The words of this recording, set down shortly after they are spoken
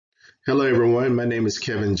Hello, everyone. My name is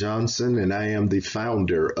Kevin Johnson, and I am the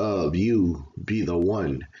founder of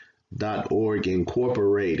YouBeTheOne.org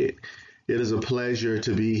Incorporated. It is a pleasure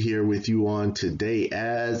to be here with you on today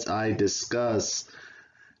as I discuss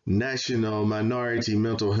National Minority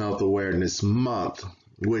Mental Health Awareness Month,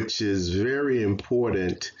 which is very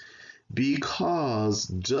important because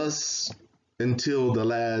just until the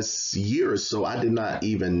last year or so, I did not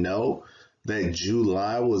even know that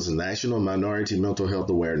July was National Minority Mental Health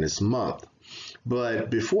Awareness Month. But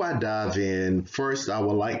before I dive in, first I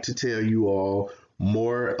would like to tell you all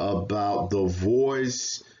more about the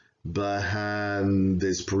voice behind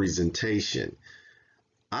this presentation.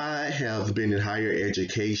 I have been in higher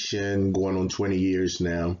education going on 20 years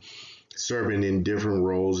now, serving in different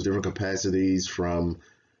roles, different capacities from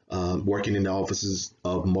working in the offices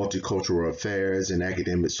of multicultural affairs and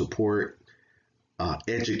academic support,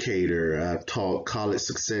 educator. I've taught college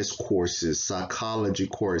success courses, psychology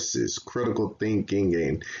courses, critical thinking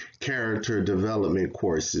and character development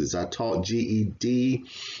courses. I taught GED.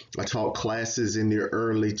 I taught classes in the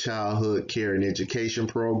early childhood care and education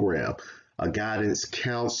program, a guidance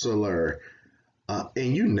counselor,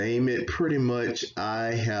 and you name it, pretty much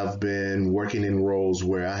I have been working in roles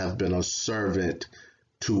where I have been a servant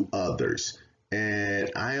to others.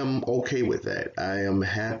 And I am okay with that. I am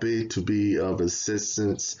happy to be of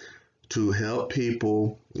assistance to help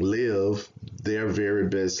people live their very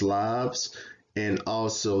best lives and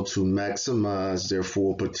also to maximize their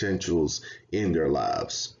full potentials in their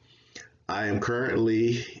lives. I am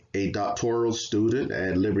currently a doctoral student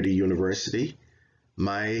at Liberty University.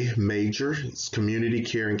 My major is community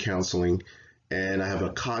care and counseling, and I have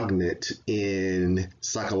a cognate in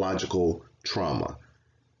psychological trauma.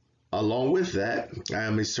 Along with that, I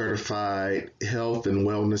am a certified health and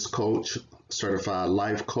wellness coach, certified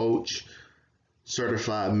life coach,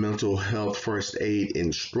 certified mental health first aid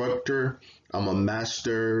instructor. I'm a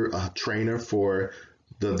master trainer for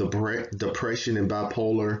the Depression and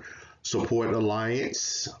Bipolar Support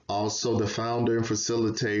Alliance, also the founder and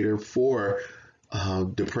facilitator for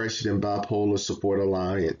Depression and Bipolar Support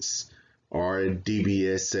Alliance, or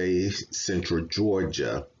DBSA Central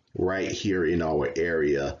Georgia, right here in our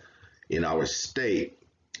area, in our state.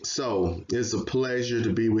 So it's a pleasure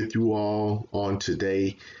to be with you all on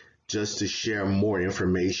today just to share more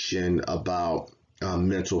information about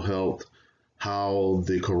mental health, how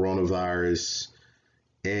the coronavirus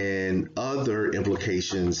and other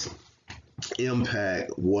implications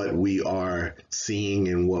impact what we are seeing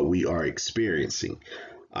and what we are experiencing.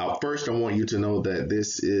 First, I want you to know that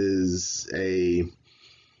this is a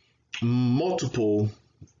multiple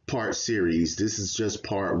part series. This is just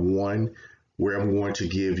part one, where I'm going to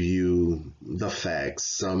give you the facts,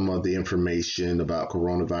 some of the information about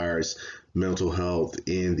coronavirus, mental health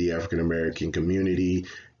in the African American community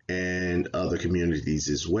and other communities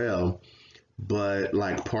as well. But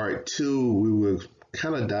like part two, we will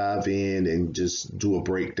kind of dive in and just do a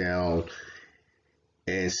breakdown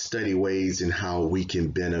and study ways in how we can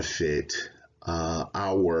benefit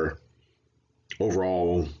our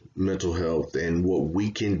overall mental health and what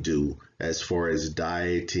we can do as far as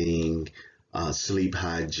dieting, sleep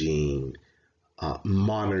hygiene,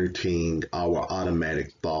 monitoring our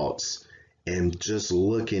automatic thoughts, and just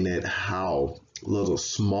looking at how little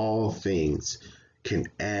small things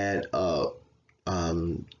can add up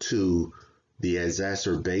to the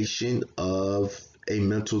exacerbation of a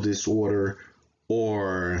mental disorder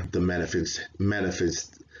or the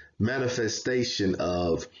manifestation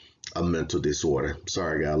of a mental disorder.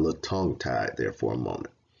 Sorry, I got a little tongue tied there for a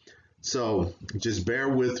moment. So just bear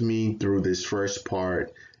with me through this first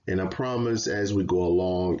part, and I promise as we go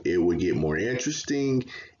along, it will get more interesting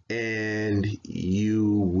and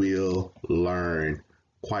you will learn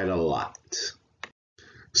quite a lot.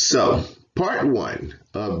 So, part one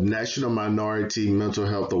of National Minority Mental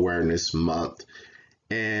Health Awareness Month.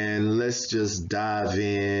 And let's just dive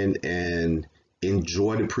in and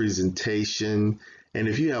enjoy the presentation. And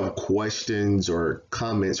if you have questions or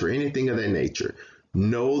comments or anything of that nature,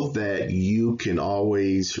 know that you can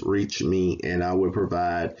always reach me and I will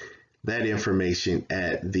provide that information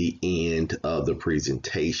at the end of the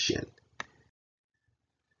presentation.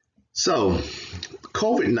 So,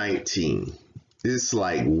 COVID-19, it's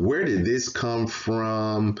like, where did this come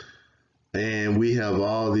from? And we have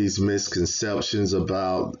all these misconceptions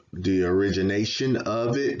about the origination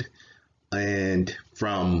of it, and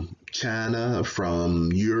from China,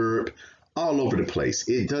 from Europe, all over the place.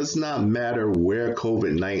 It does not matter where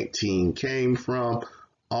COVID-19 came from.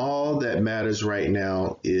 All that matters right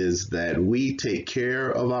now is that we take care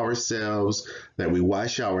of ourselves, that we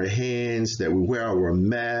wash our hands, that we wear our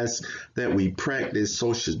masks, that we practice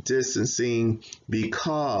social distancing,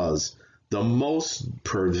 because the most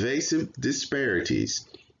pervasive disparities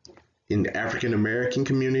in the African American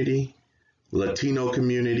community, Latino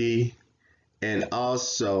community, and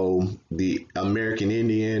also the American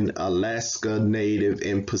Indian, Alaska Native,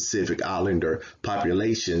 and Pacific Islander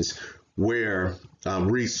populations, where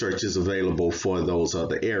research is available for those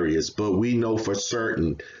other areas. But we know for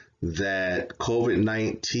certain that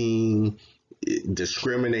COVID-19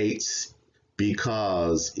 discriminates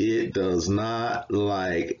because it does not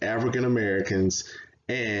like African Americans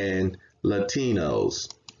and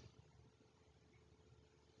Latinos.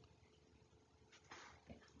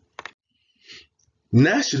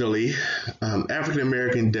 Nationally, African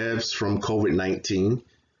American deaths from COVID-19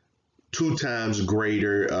 two times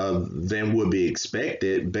greater than would be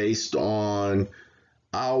expected based on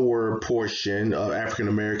our portion of African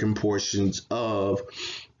American portions of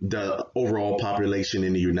the overall population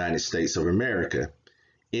in the United States of America.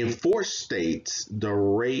 In 4 states, the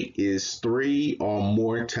rate is 3 or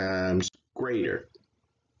more times greater.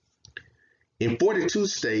 In 42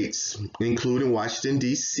 states, including Washington,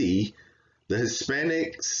 D.C., the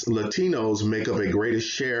Hispanics, Latinos make up a greater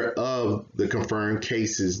share of the confirmed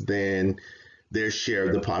cases than their share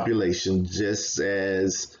of the population, just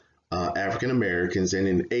as African Americans, and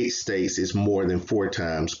in 8 states, it's more than 4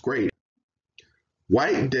 times greater.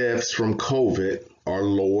 White deaths from COVID are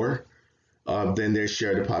lower than their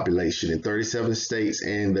share of the population in 37 states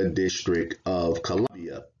and the District of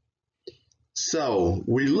Columbia. So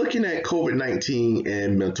we're looking at COVID-19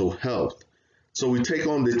 and mental health. So we take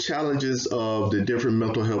on the challenges of the different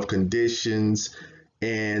mental health conditions,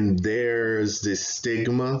 and there's this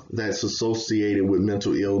stigma that's associated with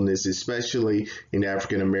mental illness, especially in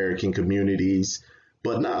African American communities.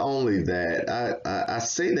 But not only that, I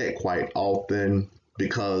say that quite often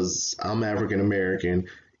because I'm African American,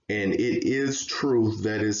 and it is true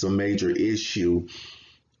that it's a major issue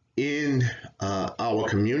in our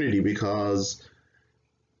community, because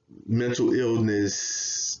mental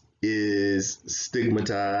illness is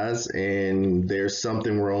stigmatized, and there's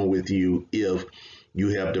something wrong with you if you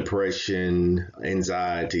have depression,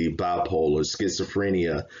 anxiety, bipolar,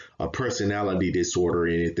 schizophrenia, a personality disorder,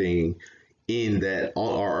 anything in that,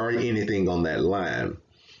 or anything on that line.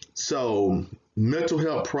 So mental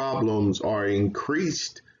health problems are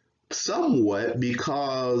increased somewhat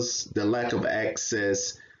because the lack of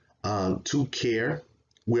access to care.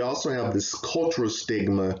 We also have this cultural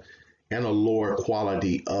stigma and a lower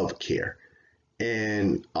quality of care.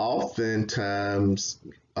 And oftentimes,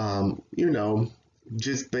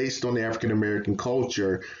 just based on the African American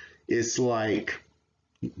culture, it's like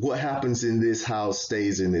what happens in this house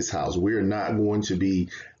stays in this house. We're not going to be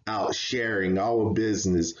out sharing our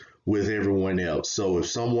business with everyone else. So if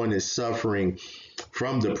someone is suffering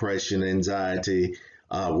from depression, anxiety,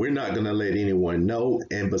 we're not going to let anyone know.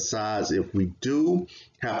 And besides, if we do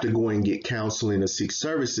have to go and get counseling or seek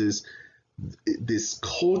services, this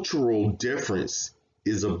cultural difference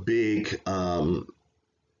is a big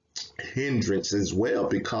hindrance as well,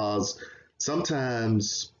 because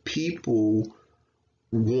sometimes people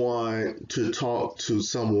want to talk to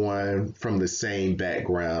someone from the same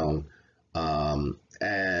background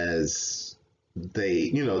as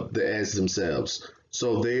as themselves.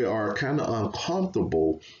 So they are kind of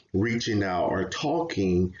uncomfortable reaching out or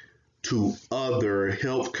talking to other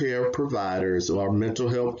healthcare providers or mental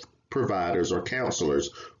health providers or counselors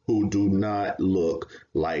who do not look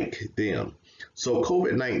like them. So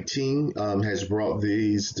COVID-19 has brought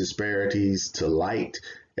these disparities to light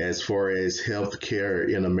as far as healthcare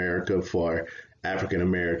in America for African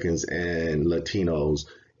Americans and Latinos.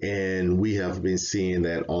 And we have been seeing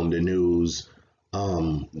that on the news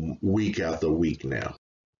week after week now.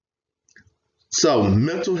 So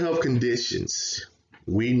mental health conditions,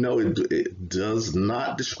 we know it does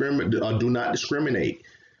not discriminate or do not discriminate.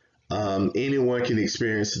 Anyone can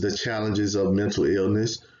experience the challenges of mental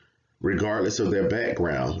illness regardless of their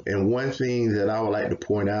background. And one thing that I would like to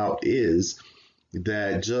point out is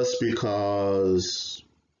that just because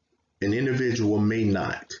an individual may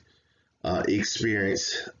not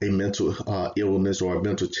experience a mental illness or a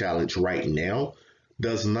mental challenge right now,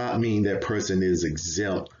 does not mean that person is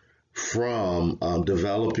exempt from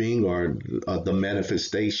developing or the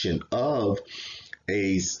manifestation of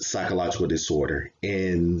a psychological disorder.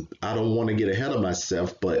 And I don't want to get ahead of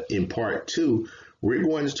myself, but in part two, we're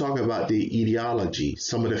going to talk about the etiology,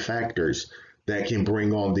 some of the factors that can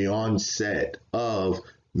bring on the onset of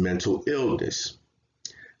mental illness.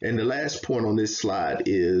 And the last point on this slide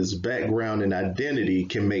is background and identity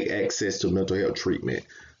can make access to mental health treatment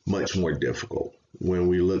much more difficult. When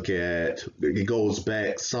we look at it, goes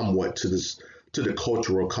back somewhat to the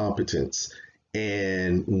cultural competence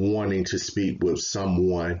and wanting to speak with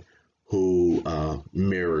someone who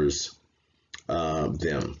mirrors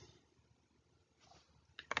them.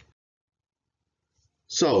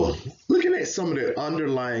 So, looking at some of the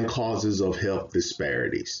underlying causes of health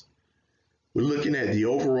disparities, we're looking at the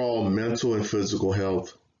overall mental and physical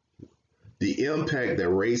health, the impact that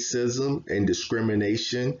racism and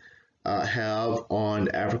discrimination have on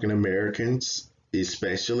African Americans,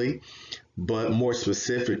 especially, but more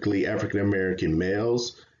specifically African American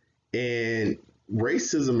males. And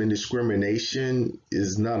racism and discrimination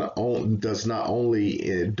is does not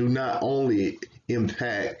only do not only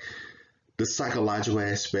impact the psychological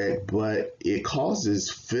aspect, but it causes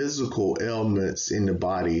physical ailments in the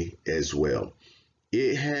body as well.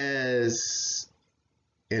 It has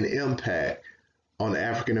an impact on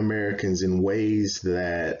African Americans in ways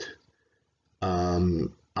that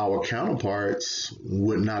our counterparts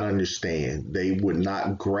would not understand. They would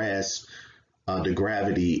not grasp the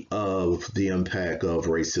gravity of the impact of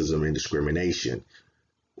racism and discrimination.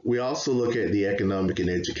 We also look at the economic and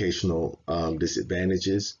educational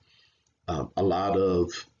disadvantages. A lot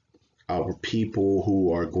of our people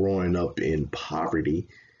who are growing up in poverty,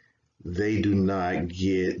 they do not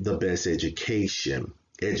get the best education.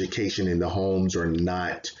 Education in the homes are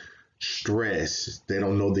not stressed. They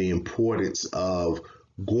don't know the importance of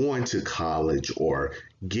going to college or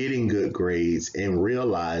getting good grades and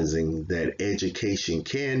realizing that education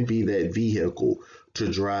can be that vehicle to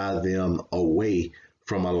drive them away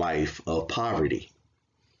from a life of poverty.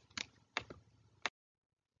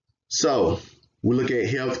 So we look at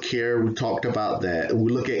healthcare, we talked about that. We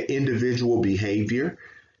look at individual behavior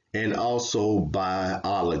and also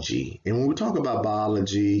biology. And when we talk about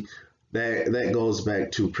biology, that goes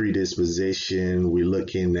back to predisposition. We're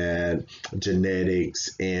looking at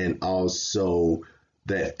genetics and also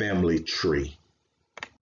that family tree.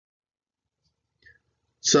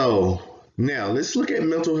 So now let's look at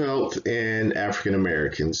mental health in African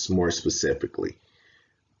Americans more specifically.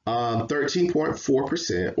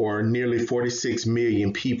 13.4% or nearly 46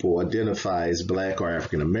 million people identify as Black or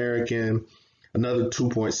African American. Another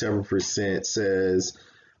 2.7% says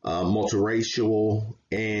multiracial,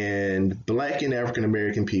 and Black and African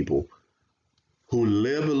American people who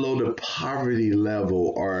live below the poverty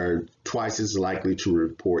level are twice as likely to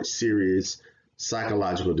report serious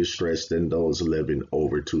psychological distress than those living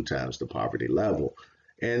over 2 times the poverty level.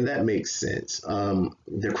 And that makes sense.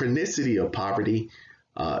 The chronicity of poverty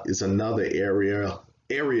is another area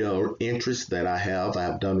of interest that I have. I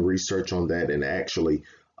have done research on that and actually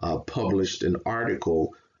published an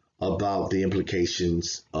article about the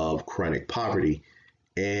implications of chronic poverty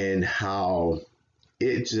and how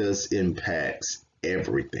it just impacts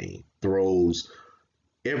everything, throws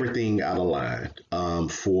everything out of line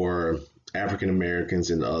for African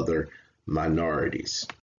Americans and other minorities.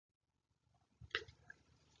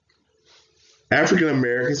 African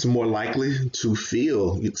Americans are more likely to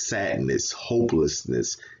feel sadness,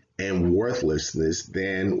 hopelessness, and worthlessness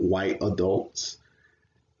than white adults.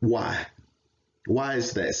 Why? Why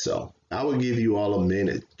is that so? I will give you all a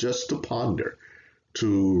minute just to ponder,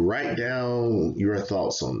 to write down your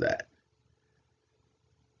thoughts on that.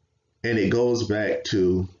 And it goes back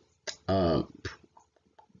to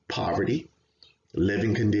poverty,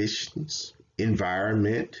 living conditions,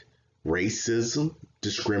 environment, racism,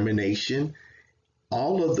 discrimination.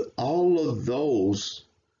 All of those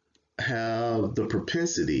have the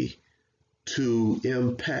propensity to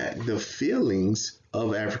impact the feelings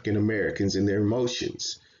of African Americans and their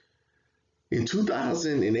emotions. In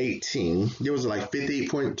 2018, there was like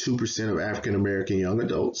 58.2% of African American young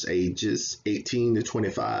adults ages 18 to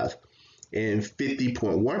 25 and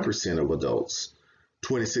 50.1% of adults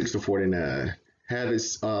 26 to 49 had a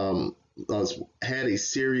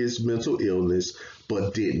serious mental illness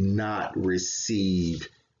but did not receive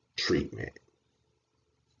treatment.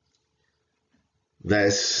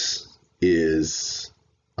 That is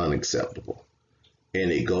unacceptable. And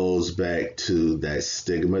it goes back to that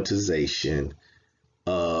stigmatization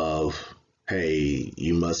of, hey,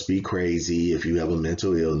 you must be crazy if you have a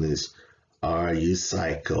mental illness. Are you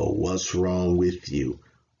psycho? What's wrong with you?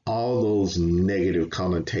 All those negative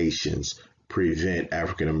connotations prevent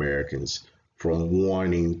African Americans from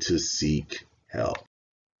wanting to seek help.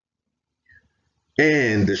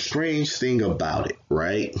 And the strange thing about it,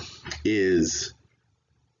 right, is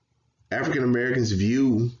African Americans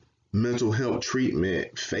view mental health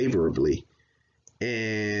treatment favorably,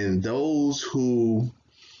 and those who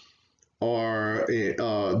are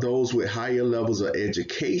those with higher levels of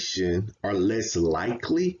education are less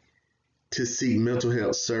likely to seek mental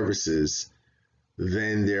health services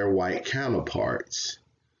than their white counterparts.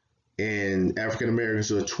 And African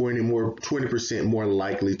Americans are 20% more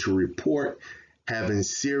likely to report having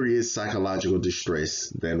serious psychological distress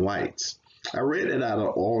than whites. I read it out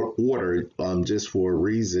of order just for a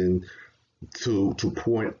reason to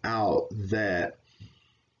point out that,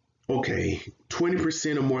 okay,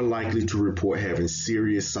 20% are more likely to report having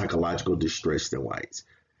serious psychological distress than whites.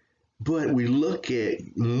 But we look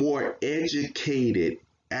at more educated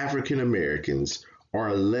African Americans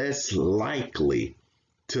are less likely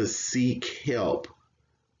to seek help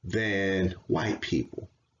than white people.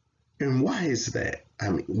 And why is that? I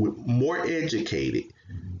mean, more educated,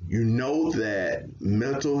 you know that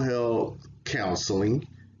mental health counseling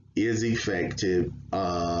is effective,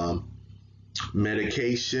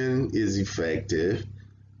 medication is effective,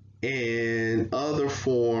 and other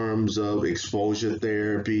forms of exposure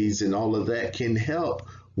therapies and all of that can help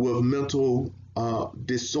with mental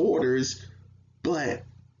disorders, but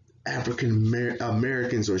African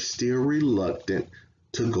Americans are still reluctant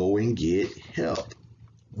to go and get help.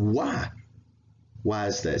 Why? Why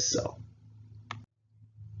is that so?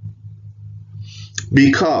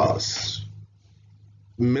 Because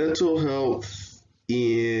mental health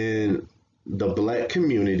in the Black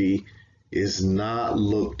community is not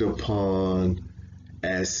looked upon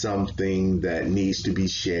as something that needs to be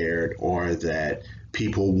shared or that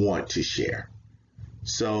people want to share.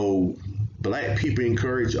 So Black people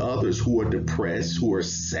encourage others who are depressed, who are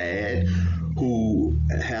sad, who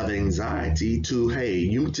have anxiety to, hey,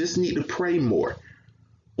 you just need to pray more.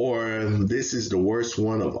 Or this is the worst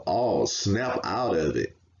one of all, snap out of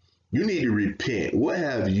it. You need to repent. What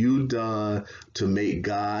have you done to make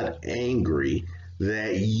God angry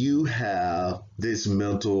that you have this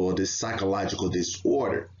mental or this psychological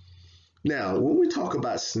disorder? Now, when we talk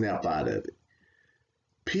about snap out of it,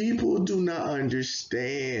 people do not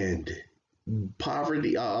understand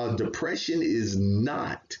poverty, depression is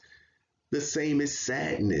not the same as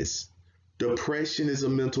sadness. Depression is a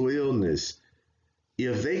mental illness.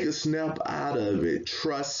 If they could snap out of it,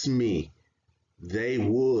 trust me, they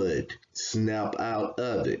would snap out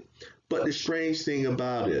of it. But the strange thing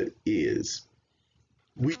about it is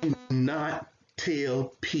we do not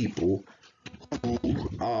tell people who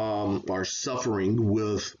are suffering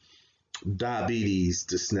with diabetes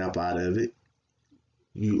to snap out of it.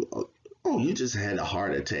 You just had a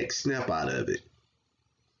heart attack, snap out of it.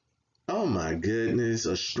 Oh my goodness,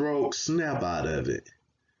 a stroke, snap out of it.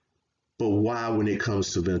 But why when it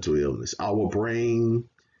comes to mental illness? Our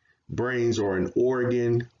brains are an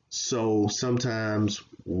organ, so sometimes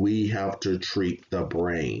we have to treat the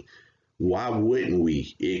brain. Why wouldn't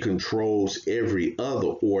we? It controls every other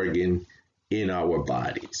organ in our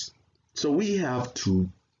bodies. So we have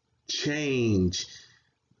to change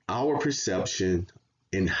our perception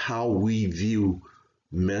in how we view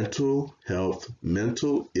mental health,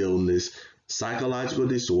 mental illness, psychological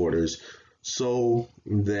disorders, so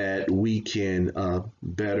that we can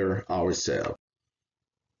better ourselves.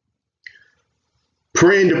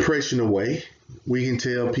 Praying depression away. We can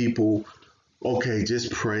tell people, okay,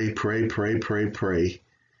 just pray, pray, pray, pray, pray,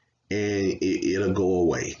 and it'll go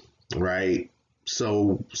away, right?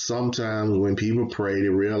 So sometimes when people pray, they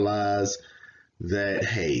realize that,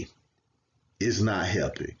 hey, it's not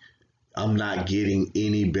helping. I'm not getting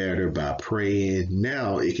any better by praying.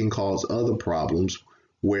 Now it can cause other problems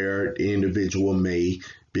where the individual may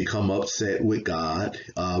become upset with God.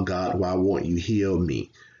 God, why won't you heal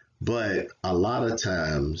me? But a lot of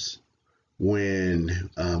times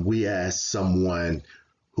when we ask someone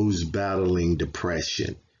who's battling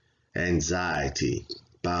depression, anxiety,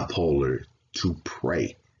 bipolar to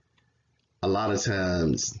pray, a lot of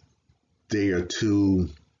times they are too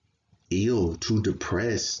ill, too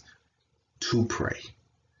depressed to pray.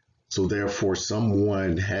 So therefore,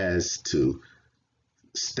 someone has to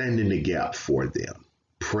stand in the gap for them,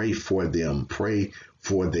 pray for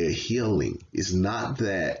their healing. It's not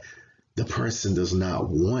that the person does not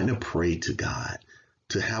want to pray to God,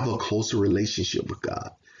 to have a closer relationship with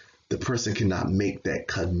God. The person cannot make that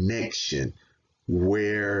connection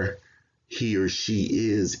where he or she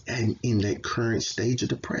is and in that current stage of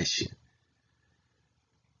depression.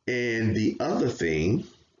 And the other thing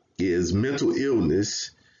is mental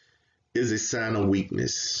illness is a sign of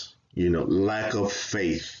weakness, lack of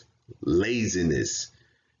faith, laziness,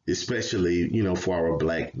 especially, for our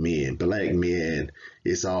Black men. Black men,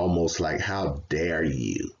 it's almost like, how dare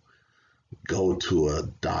you go to a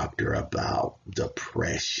doctor about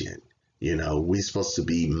depression? We're supposed to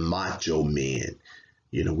be macho men.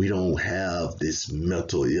 We don't have this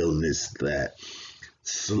mental illness that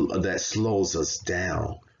slows us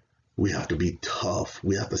down. We have to be tough.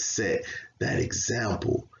 We have to set that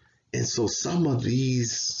example. And so some of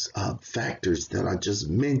these factors that I just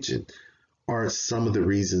mentioned are some of the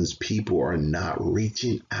reasons people are not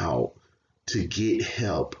reaching out to get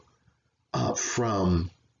help from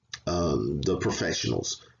the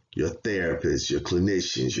professionals, your therapists, your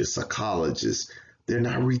clinicians, your psychologists. They're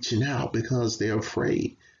not reaching out because they're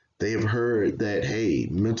afraid. They have heard that, hey,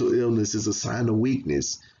 mental illness is a sign of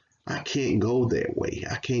weakness. I can't go that way.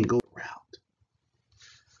 I can't go that route.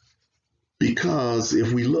 Because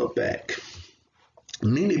if we look back,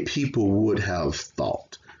 many people would have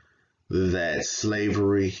thought that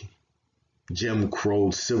slavery, Jim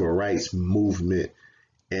Crow, civil rights movement,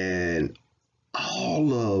 and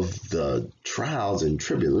all of the trials and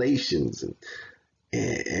tribulations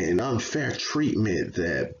and unfair treatment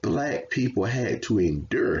that Black people had to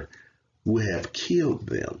endure would have killed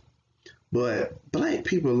them. But Black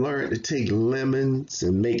people learned to take lemons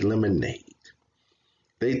and make lemonade.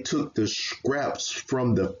 They took the scraps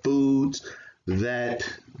from the foods that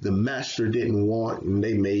the master didn't want and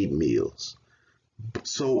they made meals.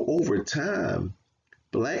 So over time,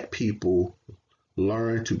 Black people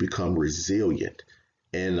learn to become resilient.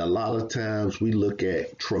 And a lot of times we look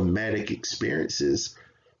at traumatic experiences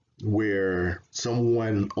where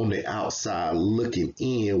someone on the outside looking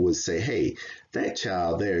in would say, hey, that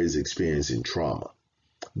child there is experiencing trauma.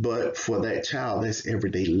 But for that child, that's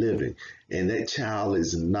everyday living. And that child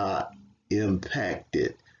is not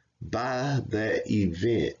impacted by that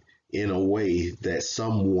event in a way that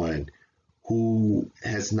someone who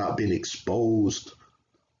has not been exposed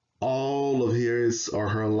all of his or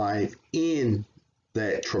her life in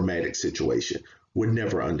that traumatic situation would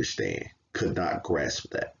never understand, could not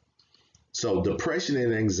grasp that. So depression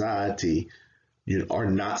and anxiety are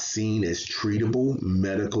not seen as treatable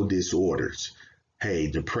medical disorders. Hey,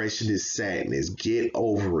 depression is sadness. Get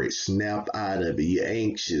over it. Snap out of it. You're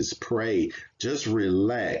anxious. Pray. Just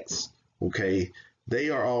relax. Okay? They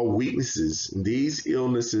are all weaknesses. These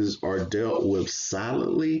illnesses are dealt with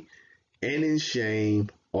silently and in shame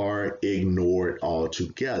or ignored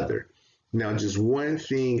altogether. Now, just one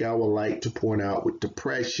thing I would like to point out with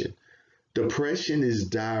depression. Depression is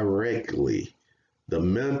directly the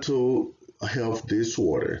mental health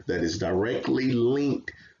disorder that is directly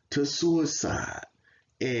linked to suicide.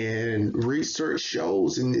 And research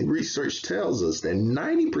shows and research tells us that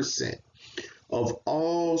 90% of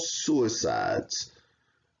all suicides,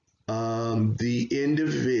 the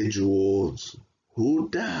individuals who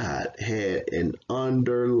died had an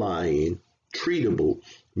underlying treatable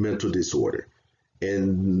mental disorder.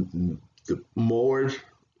 And the more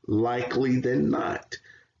likely than not,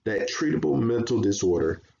 that treatable mental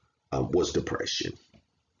disorder was depression.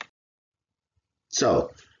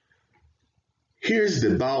 So here's the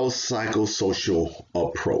biopsychosocial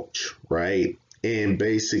approach, right? And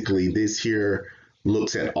basically this here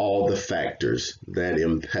looks at all the factors that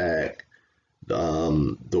impact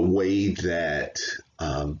the way that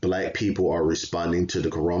Black people are responding to the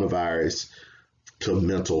coronavirus, to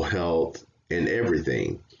mental health, and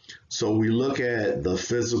everything. So we look at the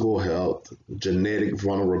physical health, genetic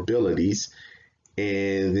vulnerabilities,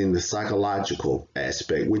 and then the psychological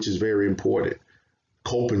aspect, which is very important.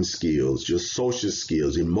 Coping skills, your social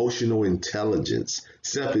skills, emotional intelligence,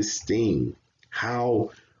 self-esteem.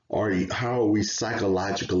 How are we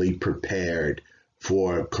psychologically prepared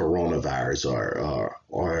for coronavirus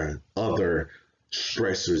or other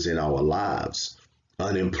stressors in our lives?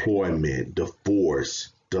 Unemployment, divorce,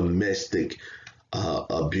 domestic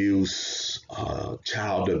abuse,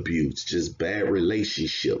 child abuse, just bad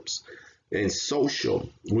relationships. And social,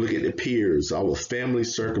 we look at the peers, our family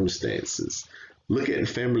circumstances. Look at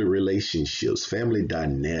family relationships, family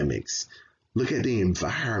dynamics. Look at the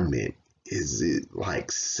environment. Is it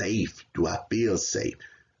like safe? Do I feel safe?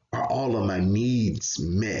 Are all of my needs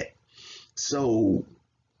met? So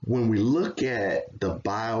when we look at the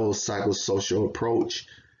biopsychosocial approach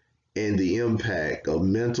and the impact of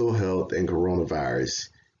mental health and coronavirus,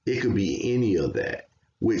 it could be any of that,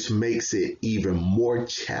 which makes it even more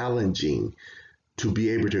challenging to be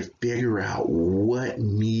able to figure out what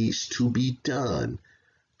needs to be done.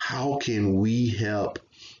 How can we help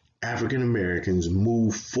African Americans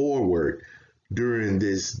move forward during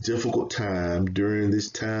this difficult time, during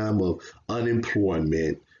this time of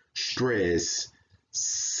unemployment, stress,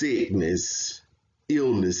 sickness,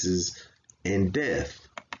 illnesses, and death?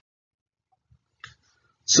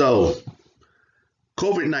 So,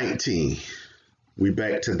 COVID-19, we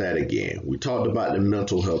back to that again. We talked about the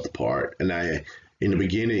mental health part, and I In the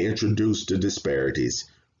beginning, introduced the disparities,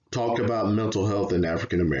 talked about mental health in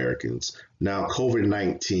African Americans. Now,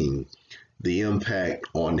 COVID-19, the impact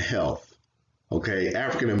on health. Okay,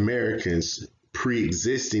 African Americans,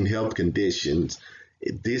 pre-existing health conditions,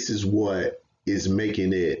 this is what is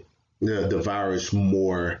making it the virus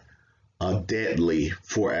more deadly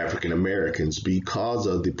for African Americans because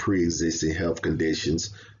of the pre-existing health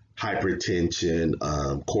conditions, hypertension,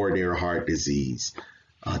 coronary heart disease,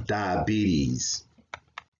 diabetes.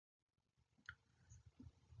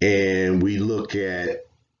 And we look at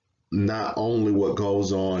not only what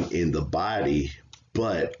goes on in the body,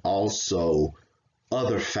 but also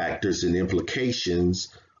other factors and implications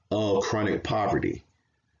of chronic poverty,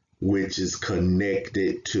 which is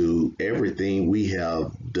connected to everything we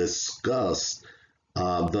have discussed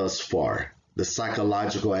thus far. The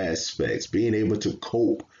psychological aspects, being able to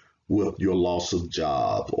cope with your loss of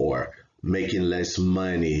job or making less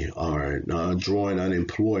money or drawing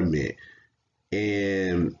unemployment.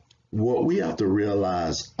 And what we have to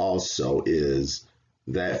realize also is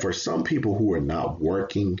that for some people who are not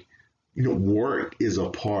working, work is a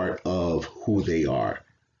part of who they are,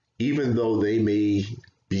 even though they may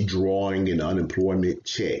be drawing an unemployment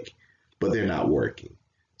check, but they're not working.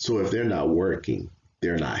 So if they're not working,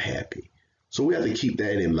 they're not happy. So we have to keep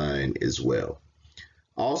that in mind as well.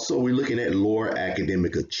 Also, we're looking at lower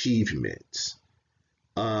academic achievements.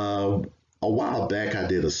 A while back, I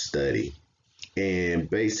did a study, and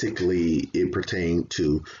basically it pertained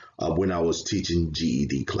to when I was teaching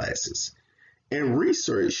GED classes. And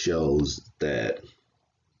research shows that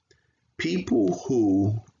people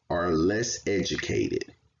who are less educated,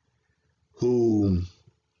 who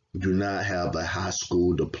do not have a high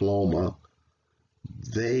school diploma,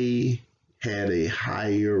 they had a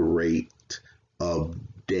higher rate of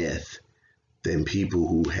death than people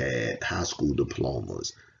who had high school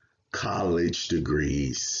diplomas, college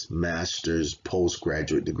degrees, master's,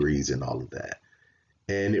 postgraduate degrees, and all of that.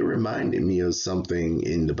 And it reminded me of something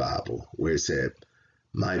in the Bible where it said,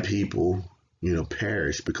 my people,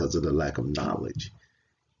 perish because of the lack of knowledge.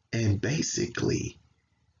 And basically,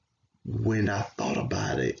 when I thought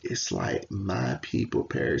about it, it's like my people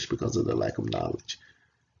perish because of the lack of knowledge.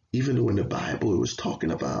 Even though in the Bible it was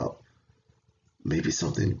talking about maybe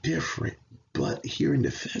something different, but here in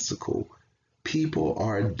the physical, people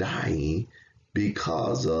are dying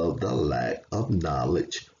because of the lack of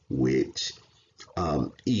knowledge, which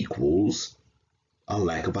equals a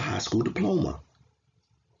lack of a high school diploma.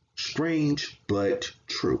 Strange, but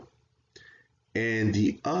true. And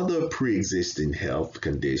the other pre-existing health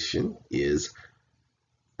condition is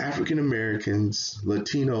African Americans,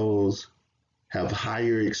 Latinos have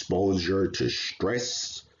higher exposure to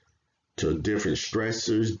stress, to different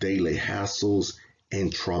stressors, daily hassles,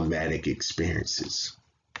 and traumatic experiences.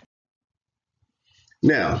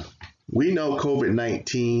 Now, we know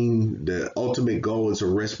COVID-19, the ultimate goal is a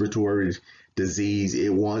respiratory disease.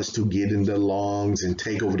 It wants to get in the lungs and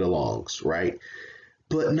take over the lungs, right?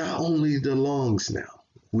 But not only the lungs now.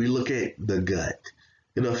 We look at the gut.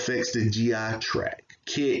 It affects the GI tract,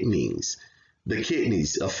 kidneys. The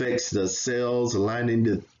kidneys affects the cells lining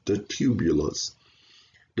the tubules.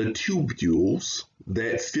 The tubules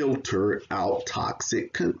that filter out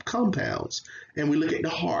toxic compounds. And we look at the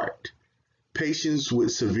heart. Patients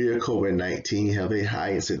with severe COVID-19 have a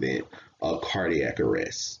high incidence of cardiac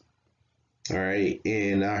arrest. All right,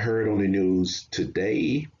 and I heard on the news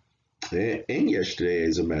today and yesterday,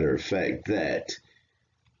 as a matter of fact, that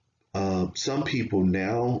some people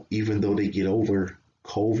now, even though they get over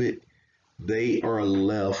COVID, they are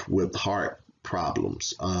left with heart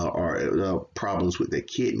problems or problems with their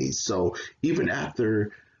kidneys. So even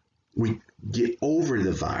after we get over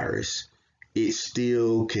the virus, it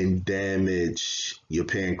still can damage your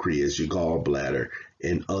pancreas, your gallbladder,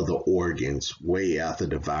 and other organs way after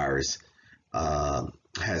the virus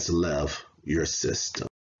has left your system.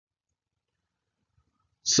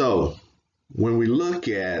 So when we look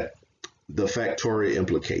at the factorial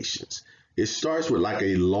implications, it starts with like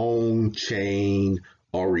a long chain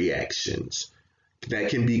of reactions that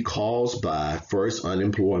can be caused by first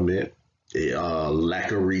unemployment,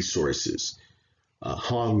 lack of resources,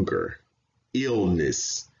 hunger,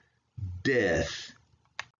 illness, death,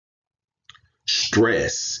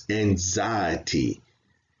 stress, anxiety,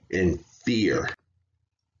 and fear,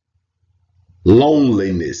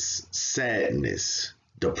 loneliness, sadness,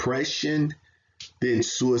 depression, then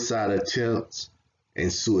suicide attempts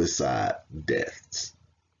and suicide deaths.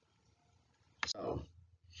 So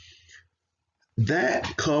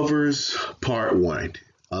that covers part one.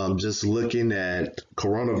 Just looking at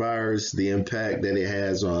coronavirus, the impact that it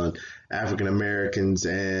has on African Americans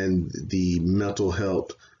and the mental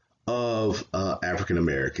health of African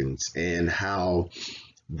Americans, and how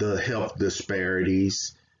the health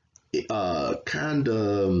disparities kind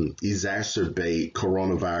of exacerbate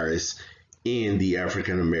coronavirus in the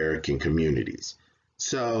African American communities.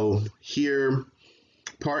 So, here,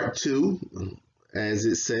 part two, as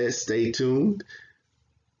it says, stay tuned.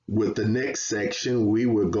 With the next section, we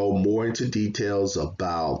will go more into details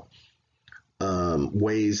about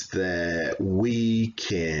ways that we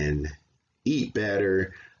can eat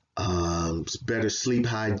better, better sleep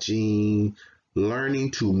hygiene,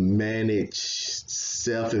 learning to manage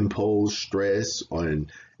self-imposed stress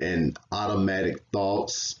and automatic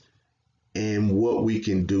thoughts, and what we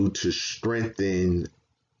can do to strengthen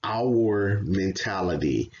our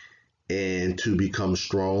mentality and to become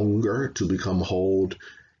stronger, to become whole,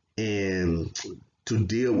 and to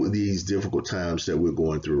deal with these difficult times that we're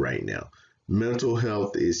going through right now. Mental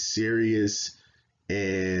health is serious,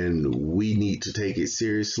 and we need to take it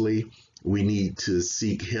seriously. We need to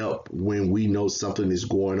seek help when we know something is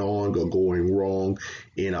going on or going wrong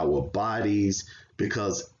in our bodies,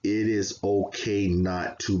 because it is okay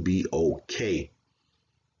not to be okay.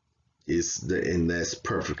 And that's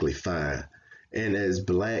perfectly fine. And as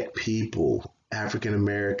Black people, African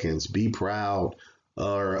Americans, be proud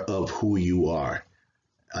of who you are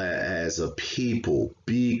as a people,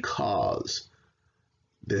 because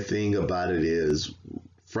the thing about it is,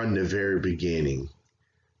 from the very beginning,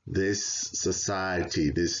 this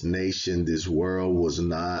society, this nation, this world was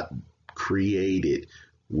not created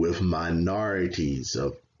with minorities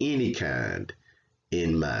of any kind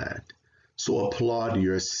in mind. So applaud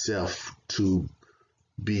yourself to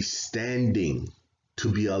be standing, to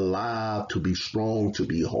be alive, to be strong, to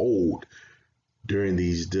be whole during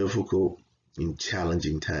these difficult and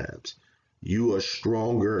challenging times. You are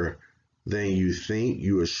stronger than you think.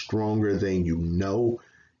 You are stronger than you know.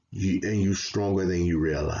 And you're stronger than you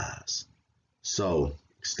realize. So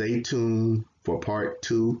stay tuned for part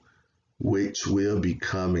two, which will be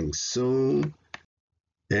coming soon.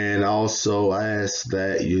 And also, I ask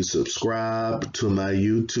that you subscribe to my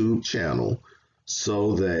YouTube channel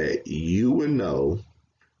so that you will know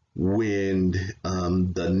when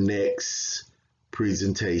the next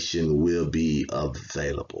presentation will be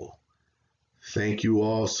available. Thank you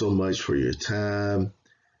all so much for your time.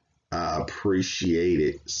 I appreciate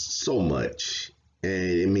it so much,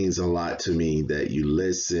 and it means a lot to me that you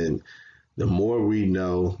listen. The more we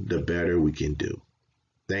know, the better we can do.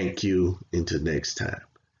 Thank you. Until next time,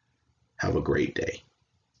 have a great day.